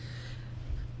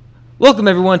Welcome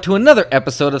everyone to another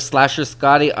episode of Slasher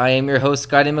Scotty. I am your host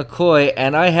Scotty McCoy,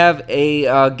 and I have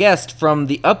a guest from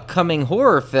the upcoming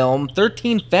horror film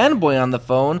 13 Fanboy on the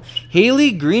phone,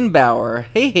 Haley Greenbauer.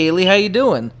 Hey Haley, how you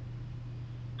doing?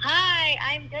 Hi,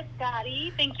 I'm good,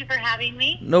 Scotty. Thank you for having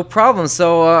me. No problem.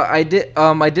 So I did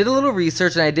a little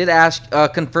research, and I did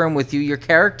confirm with you. Your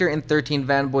character in 13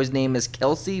 Fanboy's name is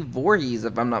Kelsey Voorhees,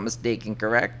 if I'm not mistaken.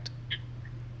 Correct?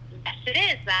 Yes, it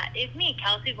is. That is me,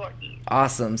 Kelsey Voorhees.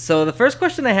 Awesome. So the first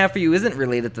question I have for you isn't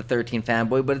related to 13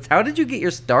 Fanboy, but it's how did you get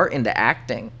your start into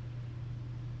acting?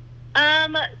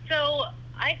 So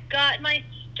I got my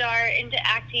start into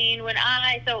acting when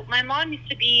my mom used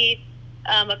to be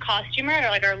a costumer at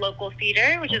like our local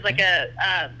theater, which is like a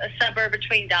suburb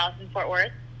between Dallas and Fort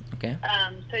Worth. Okay.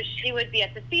 So she would be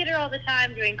at the theater all the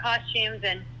time doing costumes,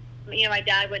 and my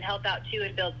dad would help out too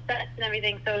and build sets and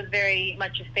everything. So it was very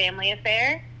much a family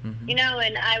affair, and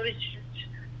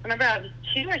I remember I was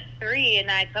 2 or 3, and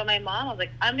I told my mom, I was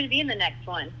like, I'm going to be in the next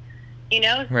one,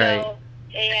 Right. So,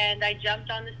 and I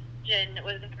jumped on the stage and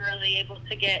wasn't really able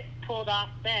to get pulled off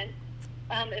since,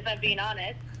 if I'm being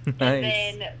honest. Nice.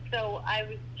 And then, so I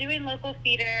was doing local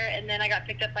theater, and then I got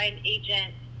picked up by an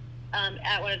agent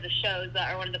at one of the shows,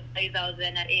 or one of the plays I was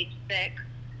in at age 6.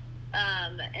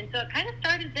 And so it kind of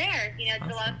started there. It's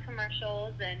a lot of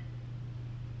commercials and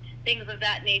things of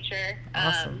that nature.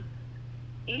 Awesome.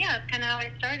 Yeah, it's kind of how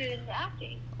I started into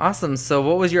acting. Awesome. So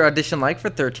what was your audition like for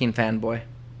 13 Fanboy?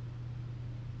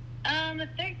 The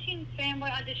 13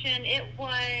 Fanboy audition, it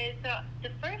was, so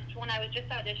the first one I was just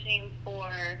auditioning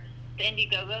for the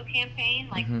Indiegogo campaign,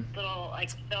 like little like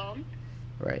films,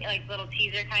 Right. like little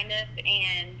teaser kind of,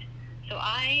 and so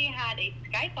I had a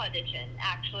Skype audition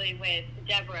actually with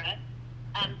Deborah,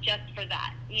 just for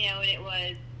that, and it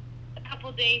was a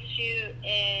couple days shoot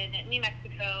in New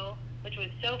Mexico, which was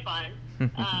so fun.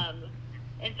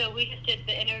 And so we just did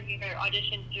the interview or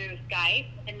audition through Skype,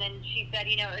 and then she said,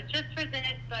 it's just for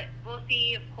this, but we'll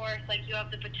see, of course, like you have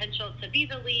the potential to be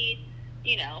the lead,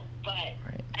 but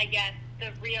Right. I guess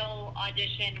the real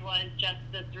audition was just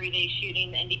the 3-day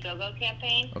shooting the Indiegogo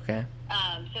campaign. Okay.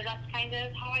 So that's kind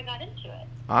of how I got into it.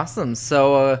 Awesome.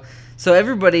 So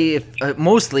everybody,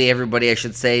 mostly everybody, I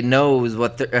should say, knows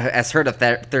has heard of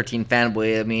that 13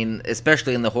 Fanboy. I mean,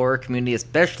 especially in the horror community,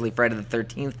 especially Friday the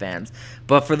 13th fans.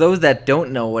 But for those that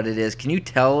don't know what it is, can you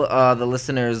tell the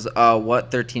listeners what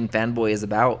 13 Fanboy is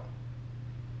about?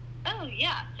 Oh,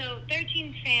 yeah. So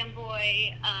 13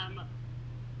 Fanboy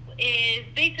is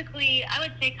basically, I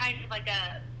would say, kind of like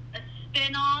a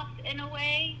spin-off in a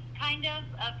way, kind of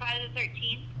Friday the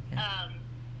 13th. Okay.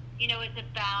 It's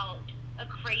about a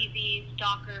crazy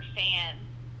stalker fan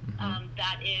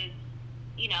that is,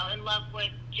 in love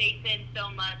with Jason so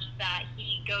much that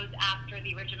he goes after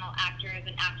the original actors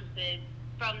and actresses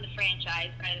from the franchise,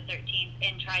 Friday the 13th,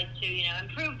 and tries to,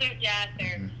 improve their death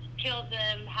or kill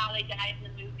them, how they died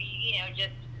in the movie, just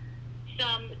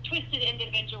some twisted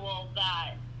individual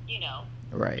that,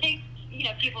 Right. takes,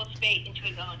 people's fate into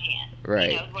his own hands.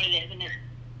 Right. What it is. And it's,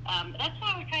 that's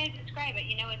how I would kind of describe it.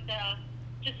 It's a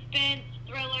suspense,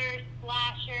 thriller,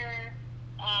 slasher,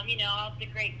 all the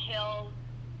great kills,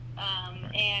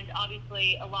 and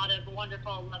obviously a lot of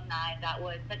wonderful alumni that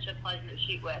was such a pleasure to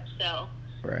shoot with. So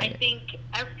Right. I think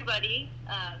everybody,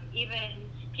 even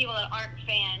people that aren't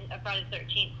fans of Friday the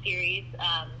 13th series,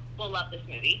 will love this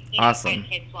movie. Awesome. It kind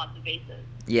of hits lots of bases.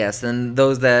 Yes, and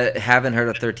those that haven't heard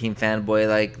of 13 Fanboy,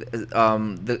 like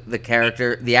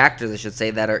the actors, I should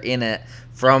say, that are in it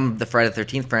from the Friday the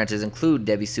 13th franchise include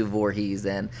Debbie Sue Voorhees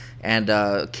and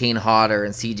Kane Hodder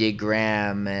and C.J.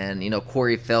 Graham and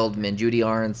Corey Feldman, Judy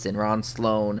Aronson, Ron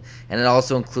Sloan, and it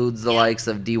also includes the likes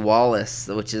of Dee Wallace,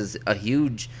 which is a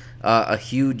huge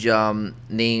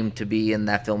name to be in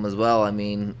that film as well. I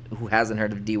mean, who hasn't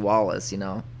heard of Dee Wallace?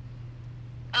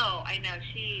 Oh, I know.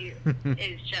 She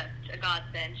is just a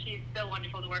godsend. She's so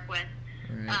wonderful to work with.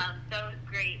 Right. So it was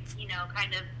great,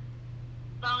 kind of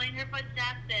following her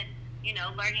footsteps and,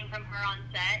 learning from her on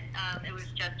set. It was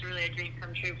just really a dream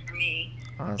come true for me.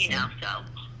 Awesome.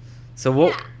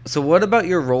 So So what about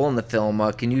your role in the film?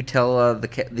 Can you tell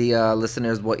the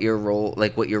listeners what your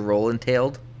role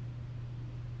entailed?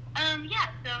 Yeah.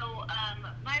 So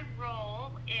my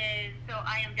role is,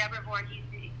 I am Deborah Voorhees.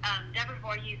 Deborah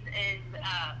Voorhees is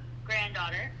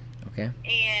granddaughter. Okay.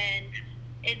 And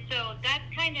so that's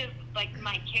kind of like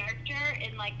my character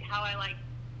and like how I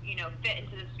fit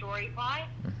into the story plot.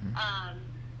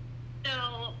 So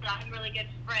I'm really good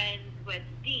friends with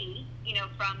Dee,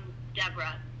 from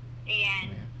Deborah.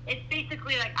 And it's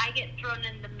basically like I get thrown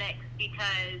in the mix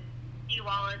because Dee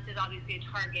Wallace is obviously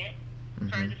a target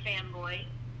for the fanboy.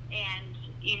 And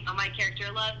my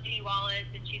character loves Dee Wallace,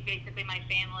 and she's basically my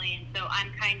family, and so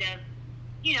I'm kind of,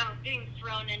 being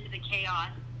thrown into the chaos,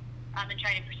 and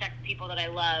trying to protect the people that I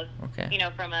love, Okay.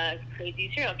 From a crazy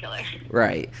serial killer.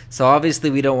 Right. So obviously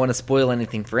we don't want to spoil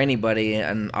anything for anybody,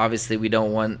 and obviously we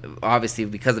don't want, obviously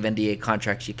because of NDA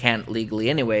contracts you can't legally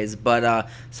anyways. But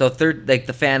so third, like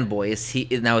the fanboy, is he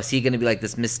going to be like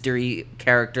this mystery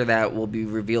character that will be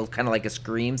revealed, kind of like a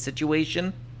Scream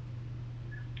situation?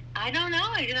 I don't know.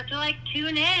 I just have to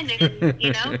tune in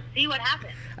and see what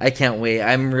happens. I can't wait.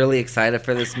 I'm really excited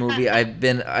for this movie.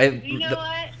 You know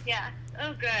what? Yeah.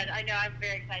 Oh, good. I know. I'm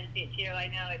very excited to see it too. I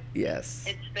know Yes.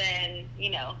 It's been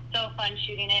so fun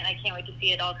shooting it. I can't wait to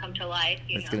see it all come to life.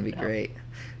 It's gonna be great.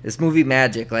 This movie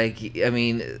magic.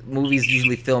 Movies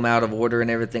usually film out of order and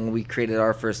everything. We created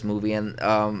our first movie, and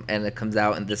it comes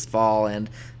out in this fall. And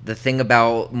the thing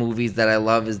about movies that I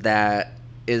love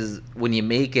is when you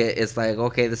make it, it's like,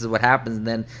 okay, this is what happens, and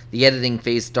then the editing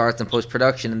phase starts in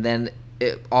post-production, and then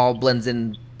it all blends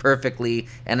in perfectly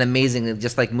and amazingly,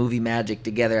 just like movie magic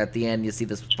together. At the end, you see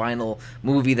this final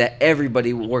movie that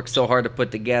everybody worked so hard to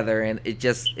put together, and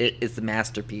it's a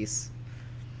masterpiece.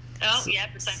 Oh, yeah,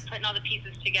 it's like putting all the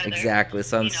pieces together. Exactly,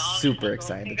 so I'm super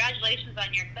excited. Congratulations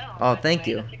on your film. Oh, thank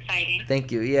you. That's exciting.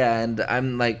 Thank you. Yeah, and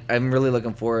I'm really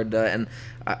looking forward to it. And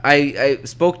I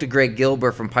spoke to Greg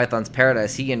Gilbert from Python's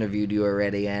Paradise. He interviewed you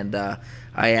already, and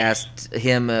I asked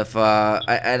him if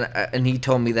and he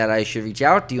told me that I should reach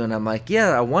out to you, and I'm like, yeah,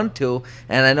 I want to.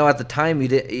 And I know at the time we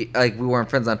weren't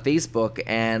friends on Facebook,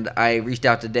 and I reached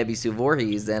out to Debbie Sue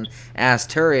Voorhees and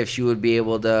asked her if she would be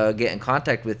able to get in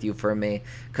contact with you for me,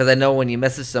 because I know when you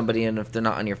message somebody and if they're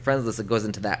not on your friends list, it goes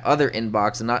into that other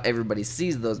inbox, and not everybody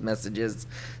sees those messages.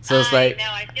 So it's like, I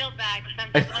know, I feel bad because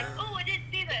I'm just like, oh, I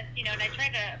didn't see this, and I try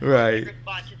to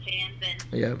respond to fans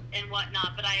and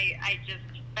whatnot, but I just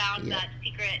found that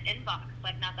secret inbox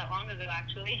not that long ago,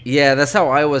 actually. Yeah, that's how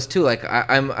I was too.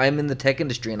 I'm in the tech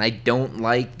industry, and I don't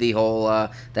like the whole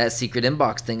that secret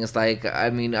inbox thing. It's like, I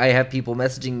mean, I have people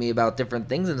messaging me about different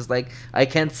things, and it's like I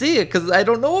can't see it because I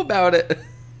don't know about it.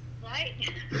 Right?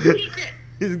 Secret.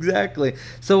 Exactly.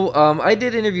 So I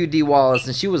did interview Dee Wallace,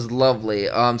 and she was lovely.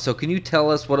 So can you tell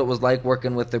us what it was like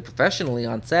working with her professionally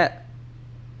on set?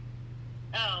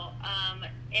 Oh,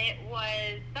 it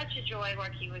was such a joy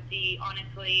working with Dee.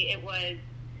 Honestly, it was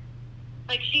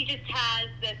she just has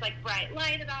this bright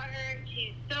light about her.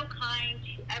 She's so kind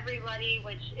to everybody,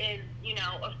 which is,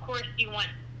 of course you want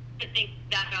to think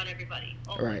that about everybody.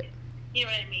 Always. Right. You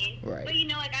know what I mean? Right. But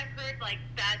I've heard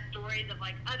bad stories of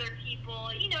other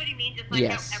people. You know what I mean? Just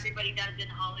yes. how everybody does in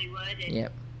Hollywood. And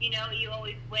yep. You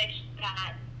always wish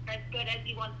that as good as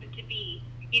you want them to be.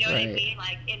 You know right. what I mean?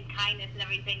 In kindness and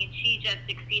everything. And she just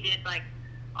exceeded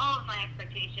all of my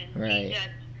expectations. Right. She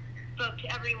just spoke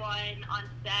to everyone on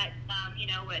set,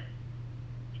 with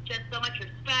just so much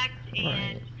respect and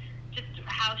right. just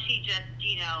how she just,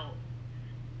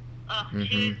 mm-hmm.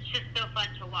 she was just so fun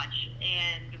to watch,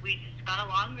 and we just got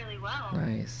along really well.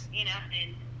 Nice. And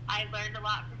I learned a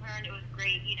lot from her, and it was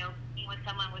great, being with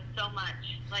someone with so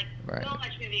much, right. so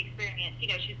much movie experience.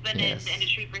 She's been yes. in the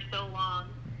industry for so long,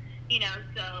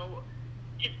 so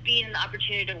just being the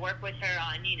opportunity to work with her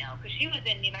on, because she was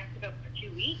in New Mexico for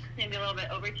 2 weeks, maybe a little bit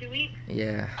over 2 weeks.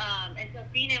 Yeah. And so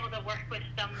being able to work with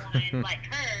someone like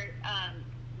her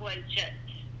was just,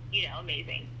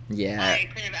 amazing. Yeah. I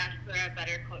couldn't have asked for a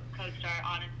better co-star,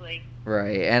 honestly.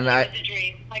 Right, and it was a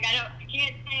dream. I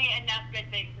can't say enough good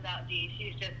things about Dee.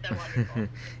 She's just so wonderful.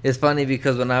 It's funny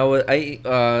because when I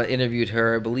interviewed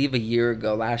her, I believe a year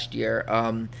ago, last year,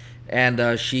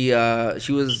 and she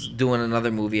was doing another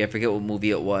movie. I forget what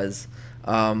movie it was.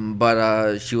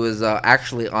 But she was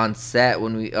actually on set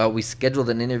when we scheduled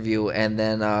an interview, and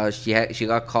then she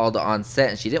got called on set,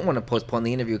 and she didn't want to postpone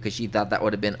the interview because she thought that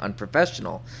would have been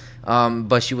unprofessional.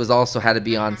 But she was also had to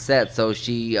be on set, so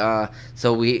she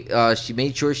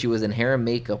made sure she was in hair and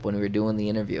makeup when we were doing the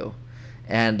interview.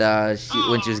 And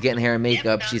when she was getting hair and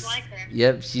makeup, she's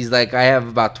like, I have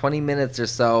about 20 minutes or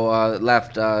so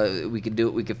left. We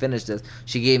could finish this.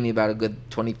 She gave me about a good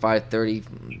 25, 30,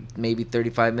 maybe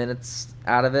 35 minutes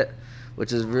out of it,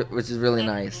 which is really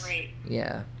nice. Great.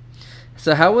 Yeah.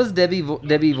 So how was Debbie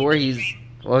Voorhees?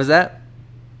 What was that?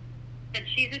 That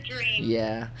she's a dream.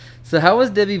 Yeah. So how was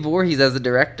Debbie Voorhees as a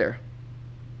director?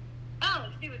 Oh,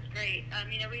 she was great. I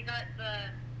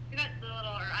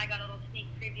got a little sneak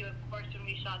preview, of course, when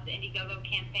we shot the Indiegogo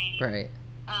campaign. Right.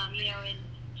 And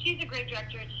she's a great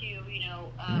director to,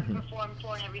 perform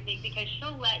for and everything, because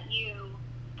she'll let you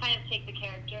kind of take the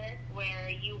character where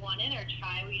you want it, or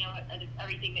try,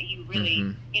 everything that you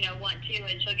really, want to,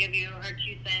 and she'll give you her 2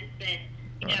 cents, and,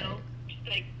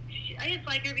 I just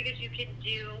like her because you can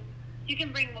do you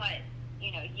can bring what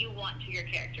you want to your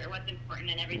character, what's important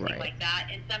and everything like that.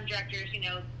 And some directors,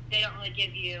 they don't really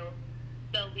give you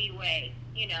the leeway,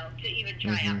 to even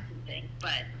try out some things.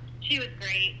 But she was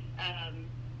great.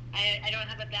 I don't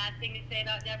have a bad thing to say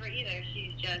about Deborah either.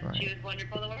 She's just she was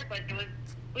wonderful to work with.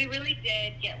 We really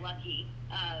did get lucky.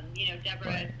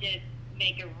 Deborah did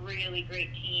make a really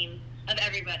great team of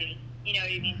everybody. You know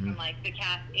what I mean? From like the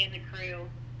cast and the crew.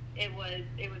 It was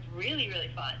really,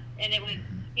 really fun. And it was,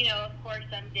 of course,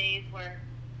 some days were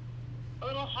a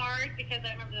little hard because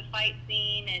I remember the fight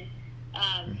scene and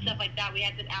stuff like that. We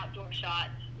had some outdoor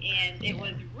shots, and it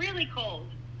was really cold,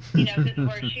 because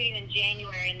we're shooting in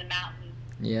January in the mountains.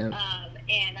 Yeah.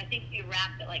 And I think we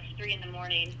wrapped at like 3 in the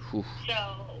morning. Oof.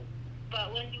 So,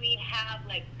 but when we have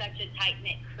like such a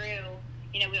tight-knit crew,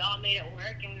 we all made it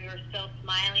work, and we were still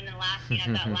smiling and laughing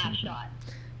at that last shot.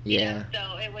 Yeah.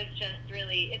 So it was just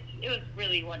really, it was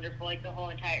really wonderful. Like the whole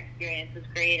entire experience was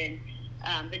great,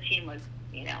 and the team was,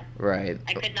 right.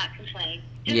 I could not complain.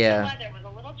 Just Yeah. the weather was a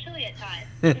little chilly at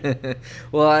times.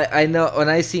 Well, I know when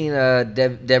I seen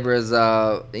Deborah's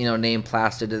name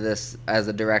plastered to this as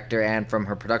a director and from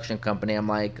her production company, I'm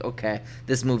like, okay,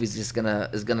 this movie's is gonna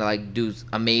like do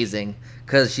amazing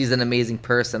because she's an amazing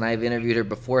person. I've interviewed her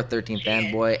before 13th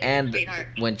Fanboy and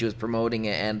when she was promoting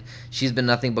it, and she's been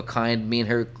nothing but kind. Me and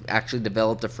her actually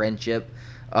developed a friendship.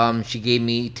 She gave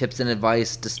me tips and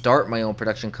advice to start my own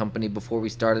production company before we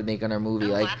started making our movie.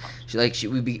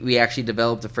 We actually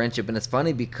developed a friendship, and it's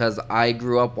funny because I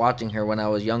grew up watching her when I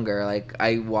was younger. Like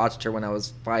I watched her when I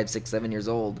was 5, 6, 7 years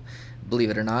old, believe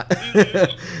it or not.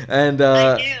 And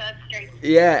I do. That's great.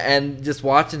 yeah, and just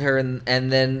watching her,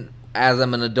 and then as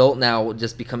I'm an adult now,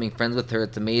 just becoming friends with her,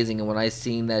 it's amazing. And when I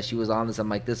seen that she was on this, I'm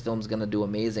like, this film's gonna do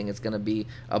amazing. It's gonna be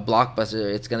a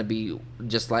blockbuster. It's gonna be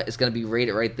it's gonna be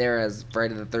rated right there as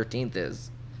Friday the 13th is.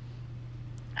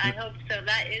 I hope so.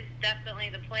 That is definitely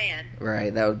the plan.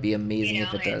 Right, that would be amazing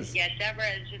if it does. Yeah, Deborah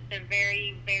is just a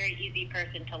very, very easy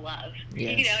person to love.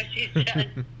 Yes. She's just so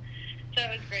it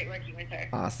was great working with her.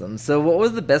 Awesome. So, what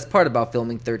was the best part about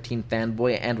filming 13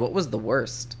 Fanboy, and what was the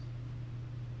worst?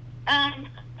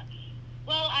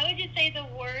 Well, I would just say the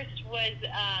worst was,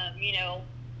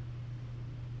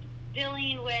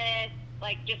 dealing with,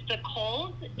 like, just the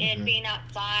cold and being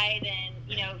outside and,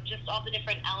 just all the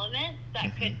different elements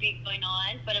that could be going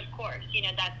on. But, of course,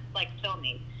 that's, like,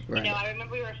 filming. Right. I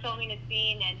remember we were filming a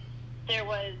scene and there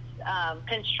was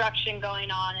construction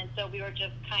going on, and so we were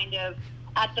just kind of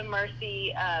at the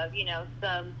mercy of,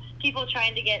 some people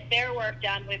trying to get their work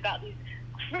done. We've got these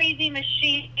crazy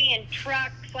machinery and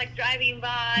trucks like driving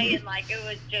by, and like it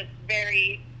was a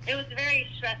very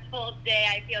stressful day.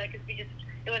 I feel like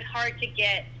it was hard to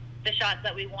get the shots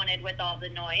that we wanted with all the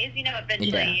noise.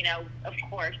 Eventually, of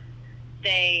course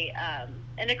they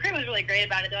and the crew was really great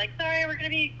about it. They're like, sorry, we're gonna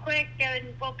be quick and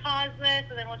we'll pause this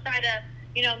and then we'll try to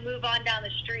move on down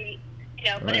the street.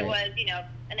 But Right. it was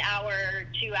an hour,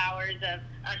 2 hours of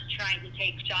us trying to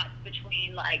take shots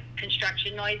between like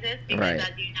construction noises because Right.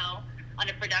 as you know, on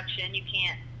a production, you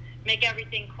can't make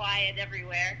everything quiet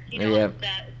everywhere, Yep. on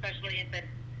set, especially if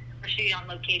we're shooting on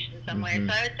location somewhere.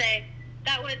 So I would say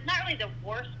that was not really the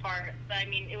worst part, but I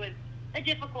mean, it was a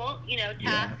difficult,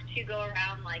 task to go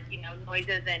around like,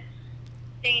 noises and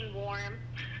staying warm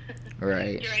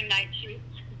Right. during night shoots.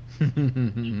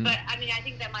 But I mean, I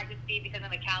think that might just be because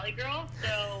I'm a Cali girl,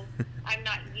 so I'm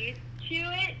not used to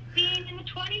it being in the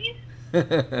 20s,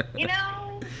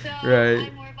 so Right.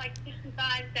 I'm more of like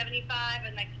 65, 75,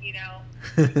 and like,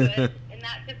 good in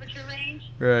that temperature range.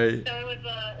 Right. So it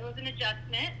was an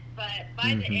adjustment, but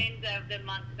by the end of the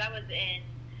month, 'cause I was in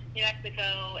New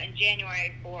Mexico in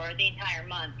January for the entire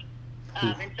month,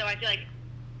 and so I feel like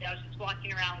I was just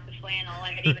walking around with the flannel.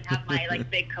 Like I didn't even have my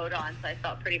like big coat on, so I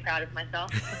felt pretty proud of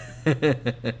myself.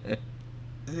 And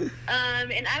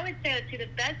I would say too, the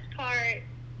best part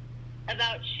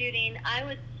about shooting, I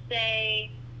would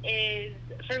say, is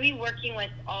for me working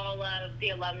with all of the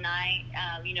alumni,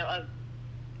 of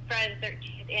Friday the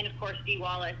 13th, and of course Dee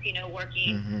Wallace,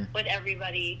 working with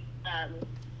everybody.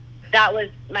 That was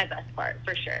my best part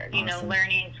for sure. Awesome.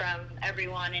 Learning from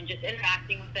everyone and just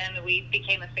interacting with them, and we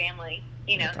became a family.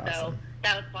 That's so awesome.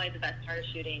 that was probably the best part of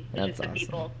shooting. That's just the awesome.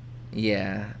 people.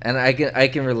 Yeah, and I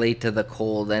can relate to the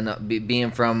cold, and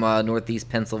being from Northeast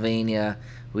Pennsylvania,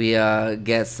 we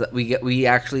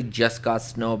actually just got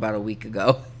snow about a week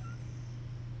ago.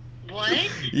 What?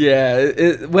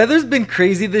 Yeah, weather's been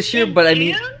crazy this year, but I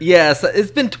mean, June? yes,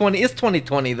 it's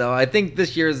 2020 though. I think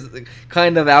this year's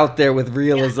kind of out there with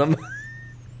realism.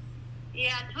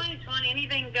 Yeah, 2020.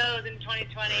 Anything goes in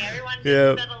 2020. Everyone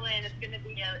Yep. just settle in.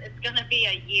 It's gonna be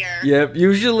a year. Yep.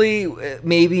 Usually,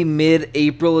 maybe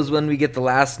mid-April is when we get the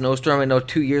last snowstorm. I know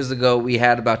 2 years ago we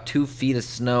had about 2 feet of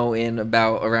snow in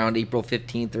about around April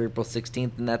 15th or April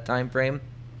 16th in that time frame.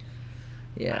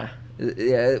 Yeah.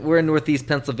 Yeah, we're in Northeast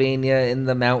Pennsylvania in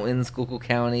the mountains, Schuylkill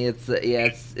County.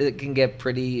 It can get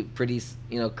pretty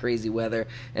crazy weather,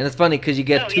 and it's funny because you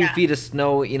get 2 feet of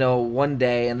snow one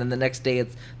day, and then the next day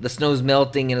the snow's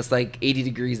melting and it's like 80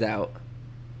 degrees out.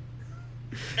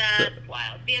 That's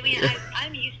wild. See, I mean,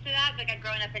 I'm used to that. Like, I've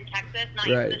grown up in Texas, not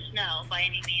used to snow by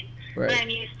any means. Right. But I'm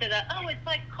used to it's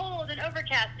like cold and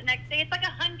overcast. The next day, it's like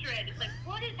 100. It's like,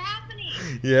 what is happening?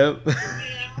 Yep.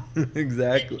 You know?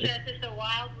 Exactly. It's a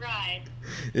wild ride.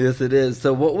 Yes, it is.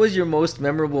 So, what was your most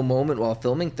memorable moment while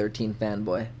filming 13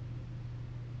 Fanboy?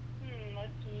 Most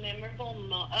memorable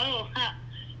moment.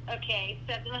 Okay.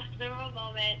 So the most memorable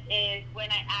moment is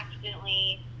when I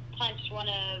accidentally punched one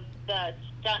of the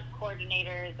stunt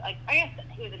coordinators. I guess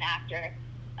he was an actor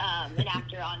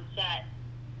on set,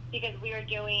 because we were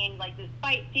doing like this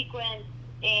fight sequence,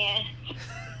 and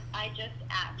I just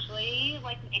actually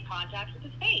made contact with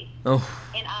his face. Oh.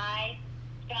 And I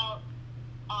felt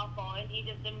awful, and he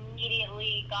just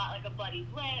immediately got like a bloody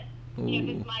lip.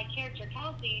 Because my character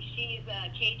Kelsey, she's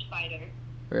a cage fighter.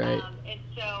 Right. And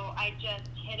so I just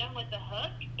hit him with the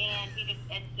hook, and he just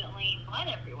instantly bled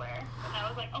everywhere. And I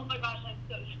was like, oh my gosh, I'm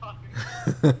so sorry.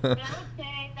 And I would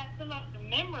say that's the most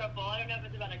memorable. I don't know if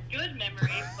it's about a good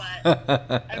memory,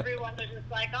 but everyone was just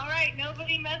like, all right,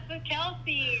 nobody mess with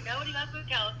Kelsey. Nobody mess with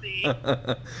Kelsey.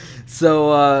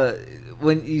 So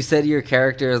when you said your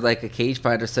character is like a cage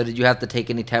fighter, so did you have to take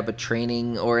any type of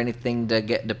training or anything to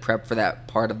get to prep for that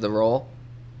part of the role?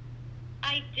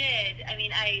 I did. I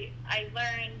mean, I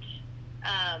learned,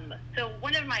 so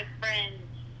one of my friends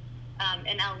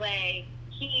in LA,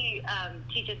 he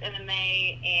teaches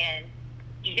MMA and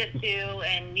jiu-jitsu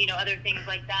and, other things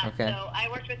like that. Okay. So I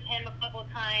worked with him a couple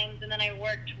of times, and then I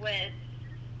worked with,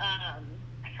 I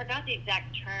forgot the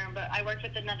exact term, but I worked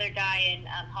with another guy in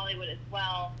Hollywood as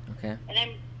well. Okay.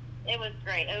 And it was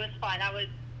great. It was fun.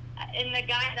 And the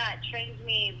guy that trained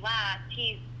me last,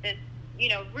 he's this,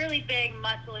 really big,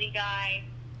 muscly guy.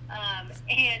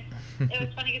 And it was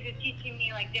funny because he was teaching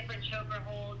me different choker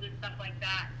holds and stuff like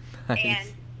that. Nice. And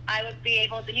I would be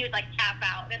able to, he would tap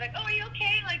out. They're like, oh, are you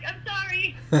okay? I'm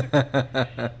sorry. But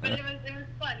it was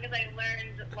fun because I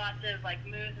learned lots of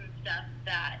moves and stuff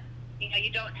that,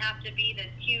 you don't have to be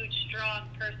this huge, strong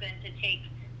person to take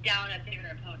down a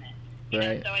bigger opponent.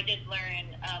 Right. So I did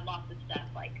learn lots of stuff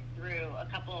through a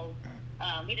couple,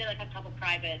 we did a couple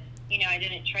privates. I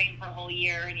didn't train for a whole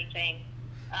year or anything.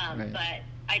 Right. But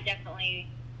I definitely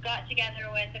got together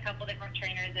with a couple different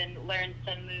trainers and learned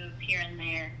some moves here and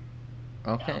there.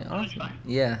 Okay, So awesome.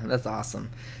 Yeah, that's awesome.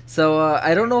 So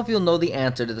I don't know if you'll know the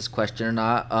answer to this question or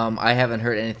not. I haven't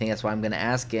heard anything. That's why I'm going to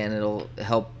ask it, and it'll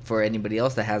help for anybody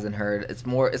else that hasn't heard. It's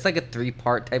like a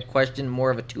 3-part type question, more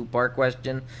of a 2-part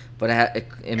question. But I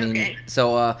mean, okay.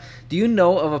 So do you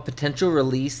know of a potential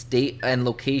release date and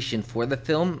location for the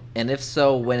film? And if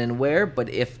so, when and where? But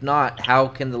if not, how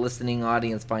can the listening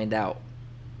audience find out?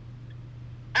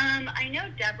 I know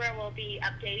Deborah will be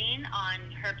updating on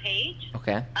her page.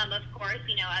 Okay. Of course,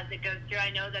 as it goes through,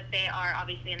 I know that they are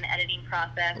obviously in the editing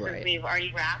process. Right. We've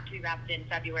already wrapped. We wrapped in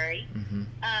February. Mm-hmm.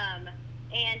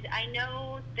 And I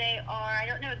know they are, I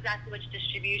don't know exactly which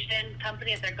distribution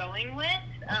company that they're going with.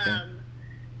 Okay.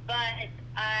 But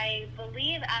I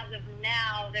believe as of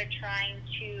now, they're trying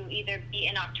to either be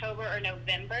in October or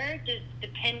November, just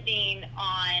depending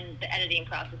on the editing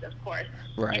process, of course.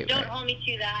 Right. And don't right. hold me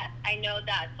to that. I know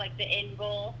that's the end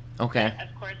goal. Okay. But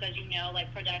of course, as you know,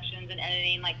 productions and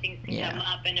editing, things can come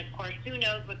up. And of course, who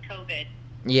knows with COVID?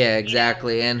 Yeah,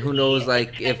 exactly. And who knows,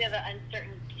 it's if... kind of an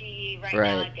uncertainty right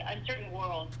now, an uncertain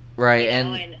world. Right,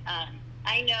 and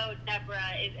I know Deborah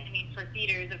is, for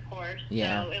theaters, of course.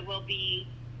 Yeah. So it will be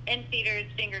in theaters,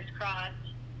 fingers crossed.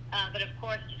 But of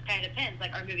course, it just kind of depends.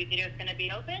 Are movie theaters going to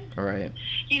be open? Right.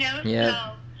 Yeah.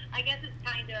 So I guess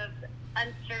it's kind of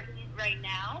uncertain right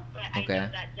now. But Okay. I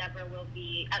know that Deborah will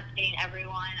be updating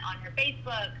everyone on her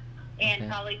Facebook and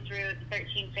probably through the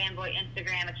 13 Fanboy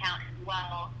Instagram account as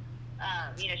well.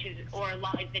 Or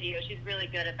live video. She's really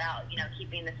good about,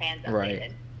 keeping the fans updated.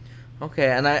 Right.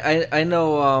 Okay, and I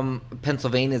know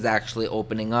Pennsylvania is actually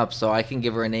opening up, so I can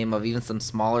give her a name of even some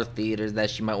smaller theaters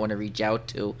that she might want to reach out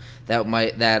to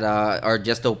that are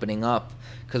just opening up,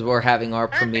 because we're having our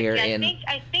premiere in.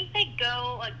 I think they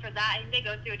go for that. I think they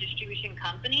go through a distribution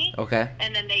company. Okay.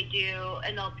 And then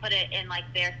they'll put it in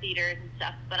their theaters and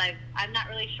stuff. But I'm not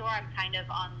really sure. I'm kind of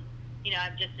on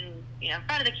I'm just in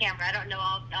front of the camera. I don't know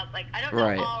I don't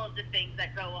Right. know all of the things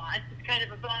that go on. It's kind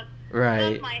of above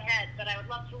Right. my head, but I would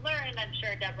love to learn. I'm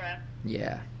sure Deborah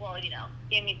Yeah. will,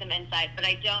 give me some insight, but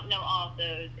I don't know all of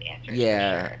those answers.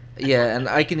 Yeah. For sure. Yeah, and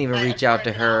I can even But reach of out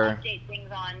to course, her. I'll update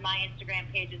things on my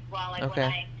Instagram page as well. Like Okay.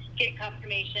 when I get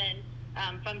confirmation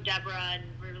from Deborah and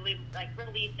releases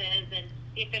and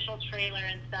the official trailer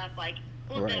and stuff,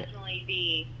 we'll Right. definitely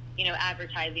be,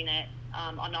 advertising it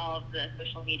on all of the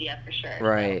social media for sure.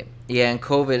 Right. Yeah, and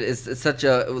COVID is it's such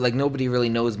a nobody really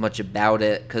knows much about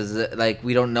it because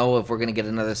we don't know if we're gonna get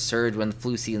another surge when the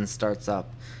flu season starts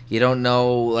up. You don't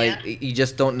know you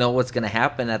just don't know what's gonna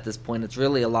happen at this point. It's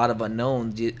really a lot of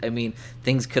unknowns. I mean,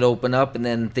 things could open up and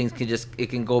then things it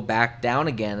can go back down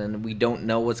again, and we don't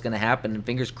know what's gonna happen. And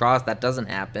fingers crossed that doesn't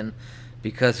happen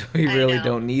because we really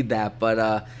don't need that.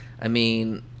 But I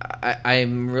mean, I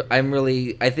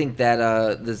think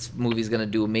that this movie's gonna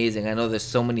do amazing. I know there's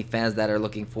so many fans that are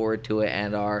looking forward to it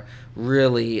and are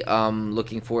really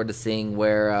looking forward to seeing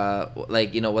where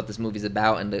what this movie's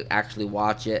about and to actually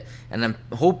watch it. And I'm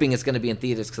hoping it's gonna be in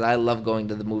theaters because I love going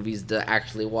to the movies to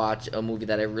actually watch a movie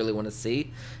that I really want to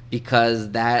see because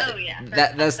that's something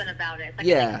about it. It's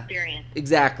an experience.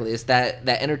 Exactly. It's that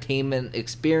entertainment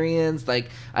experience.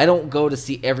 I don't go to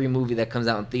see every movie that comes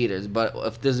out in theaters, but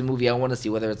if there's a movie I want to see,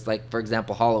 whether it's for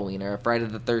example Halloween or Friday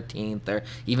the 13th or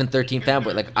even 13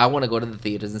 Fanboy, I want to go to the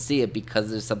theaters and see it because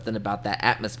there's something about that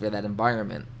atmosphere, that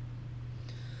environment.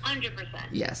 100%.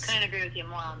 Yes. Couldn't agree with you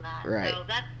more on that. Right. So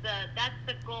that's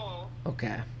the goal.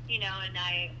 Okay. And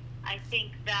I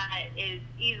think that is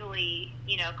easily,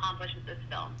 accomplished with this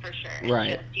film for sure.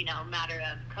 Right. It's just, a matter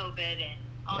of COVID and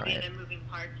all the other moving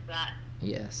parts that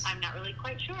yes. I'm not really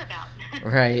quite sure about.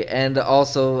 Right. And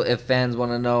also, if fans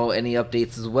want to know any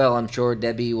updates as well, I'm sure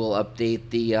Debbie will update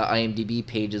the IMDb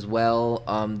page as well.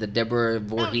 The Deborah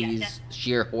Voorhees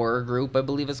Sheer Horror Group, I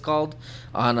believe it's called,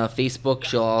 on Facebook. Yeah.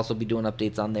 She'll also be doing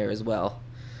updates on there as well.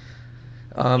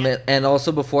 And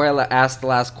also, before I ask the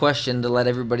last question, to let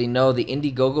everybody know, the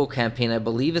Indiegogo campaign, I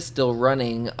believe, is still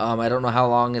running. I don't know how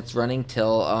long it's running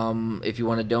till. If you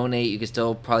want to donate, you can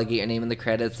still probably get your name in the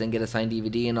credits and get a signed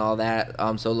DVD and all that.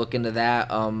 So look into that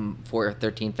for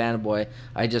 13 Fanboy.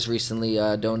 I just recently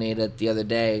donated the other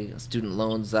day. Student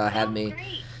loans had me.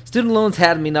 Great. Student loans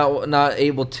had me not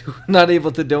able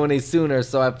to donate sooner,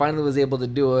 so I finally was able to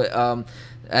do it.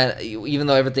 Even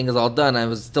though everything is all done, I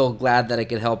was still glad that I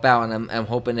could help out, and I'm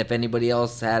hoping if anybody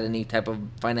else had any type of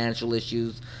financial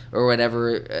issues or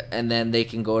whatever, and then they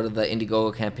can go to the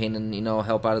Indiegogo campaign and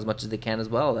help out as much as they can as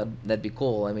well. That'd be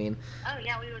cool. I mean. Oh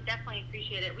yeah, we would definitely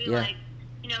appreciate it.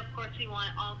 Of course, we want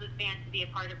all the fans to be a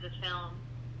part of the film.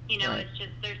 Right. It's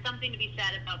just there's something to be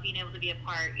said about being able to be a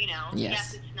part.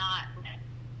 Yes, it's not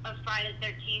a Friday the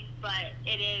 13th, but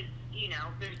it is.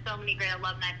 There's so many great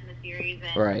alumni from the series,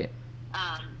 and right.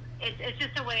 It's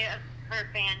just a way for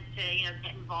fans to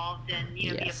get involved and be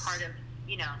a part of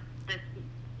this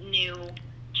new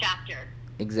chapter.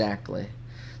 Exactly.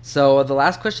 So the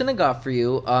last question I got for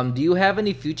you, do you have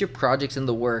any future projects in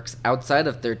the works outside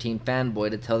of 13 Fanboy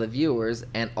to tell the viewers,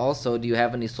 and also do you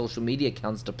have any social media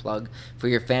accounts to plug for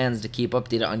your fans to keep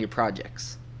updated on your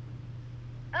projects?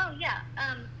 Oh yeah.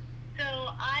 So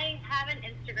I have an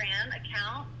Instagram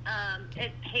account.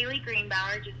 It's Hayley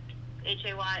Greenbauer, just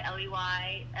Hayley,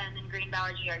 and then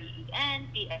Greenbauer, Green,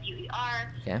 Bfuer.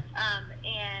 Okay.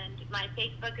 And my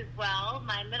Facebook as well.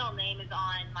 My middle name is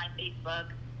on my Facebook.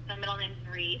 My middle name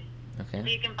is Reese. Okay. So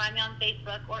you can find me on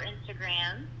Facebook or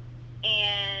Instagram.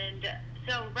 And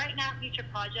so right now, future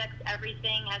projects,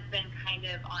 everything has been kind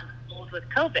of on hold with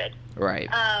COVID. Right.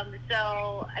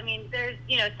 So I mean, there's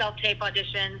self-tape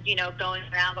auditions going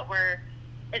around, but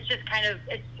it's just kind of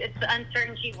it's the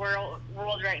uncertainty world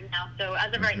right now. So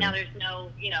as of right now, there's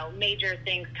no major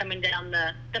things coming down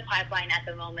the pipeline at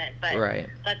the moment. But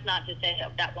that's not to say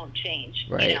that won't change.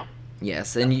 Right.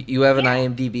 Yes, and you have an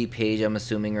IMDb page, I'm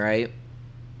assuming, right?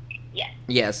 Yes.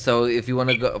 Yeah, so if you want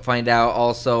to go find out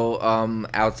also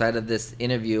outside of this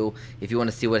interview, if you want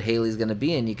to see what Hayley's going to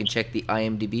be in, you can check the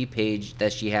IMDb page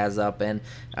that she has up, and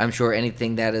I'm sure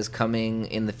anything that is coming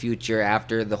in the future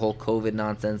after the whole COVID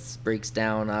nonsense breaks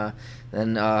down,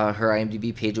 then her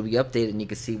IMDb page will be updated, and you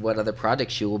can see what other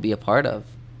projects she will be a part of.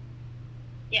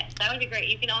 Yes, that would be great.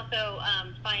 You can also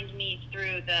find me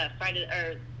through the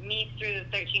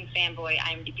 13 Fanboy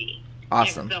IMDb.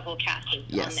 Awesome. The whole cast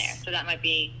is on there, so that might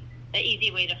be an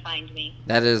easy way to find me.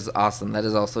 That is awesome. That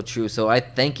is also true. So I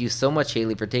thank you so much,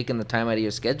 Hayley, for taking the time out of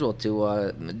your schedule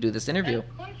to do this interview.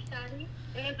 Of course, Daddy.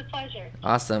 It was a pleasure.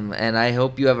 Awesome. And I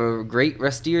hope you have a great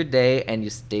rest of your day and you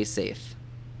stay safe.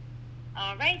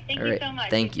 All right. Thank you so much.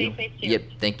 Thank you. Stay safe too. Yep.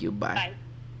 Thank you. Bye. Bye.